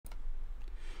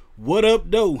What up,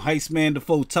 though? Heist Man the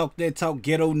Foe. Talk that talk,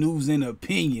 ghetto news and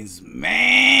opinions.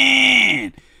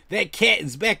 Man, that cat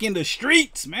is back in the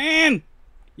streets, man.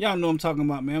 Y'all know what I'm talking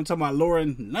about, man. I'm talking about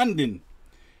Lauren London.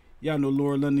 Y'all know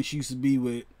Lauren London. She used to be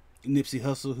with Nipsey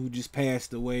Hussle, who just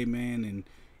passed away, man. And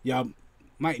y'all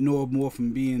might know her more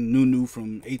from being Nunu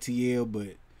from ATL,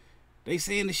 but they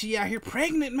saying that she out here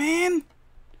pregnant, man.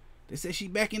 They said she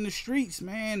back in the streets,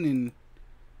 man. And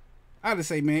I just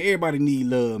say, man, everybody need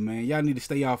love, man. Y'all need to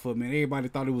stay off her, man. Everybody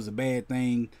thought it was a bad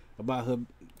thing about her,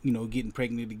 you know, getting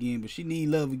pregnant again, but she need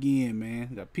love again,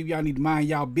 man. People, y'all need to mind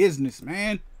y'all business,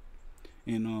 man.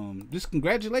 And just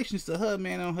congratulations to her,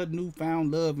 man, on her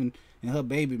newfound love and her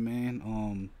baby,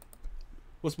 man.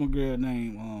 What's my girl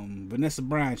name? Vanessa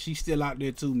Bryan. She's still out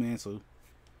there too, man. So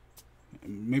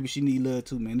maybe she need love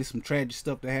too, man. There's some tragic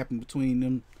stuff that happened between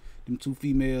them two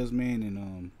females, man.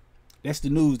 And that's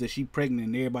the news, that she pregnant,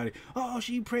 and everybody, oh,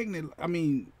 she pregnant. I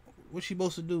mean, what's she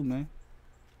supposed to do, man?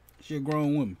 She a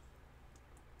grown woman.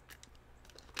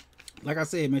 Like I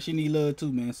said, man, she need love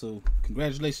too, man. So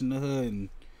congratulations to her, and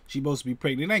she supposed to be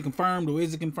pregnant. It ain't confirmed, or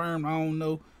is it confirmed? I don't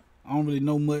know. I don't really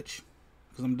know much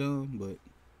because I'm dumb, but.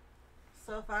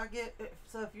 So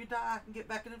if you die, I can get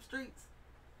back in them streets?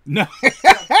 No.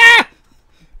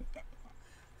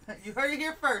 You heard it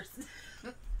here first.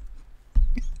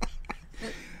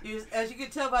 As you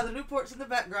can tell by the Newports in the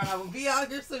background, I will be out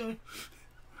here soon.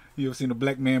 You ever seen a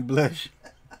black man blush?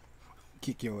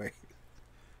 Kick your ass.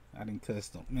 I didn't cuss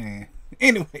them, man.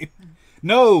 Anyway,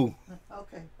 no.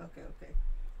 Okay. I'm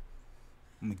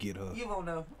gonna get her. You won't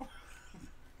know.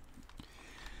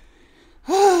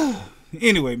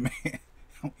 Anyway, man,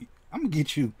 I'm gonna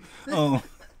get you. I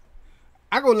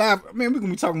go live, man. We're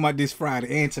gonna be talking about this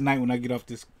Friday and tonight when I get off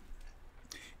this.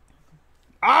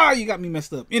 You got me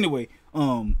messed up. Anyway,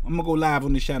 I'm gonna go live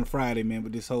on this channel Friday, man,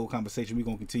 with this whole conversation. We're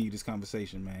gonna continue this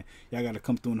conversation, man. Y'all gotta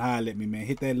come through and holler at me, man.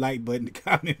 Hit that like button, the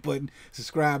comment button,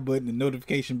 subscribe button, the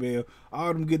notification bell.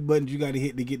 All them good buttons you gotta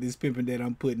hit to get this pimping that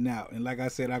I'm putting out. And like I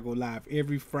said, I go live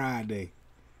every Friday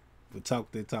for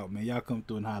Talk That Talk, man. Y'all come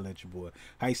through and holler at your boy.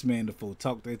 Heist Man the Foe.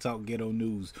 Talk That Talk, ghetto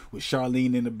news with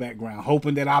Charlene in the background,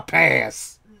 hoping that I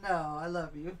pass. No, I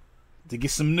love you. To get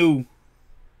some new.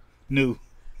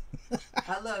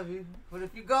 I love you. But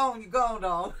if you're gone,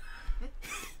 dog.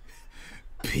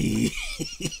 Peace.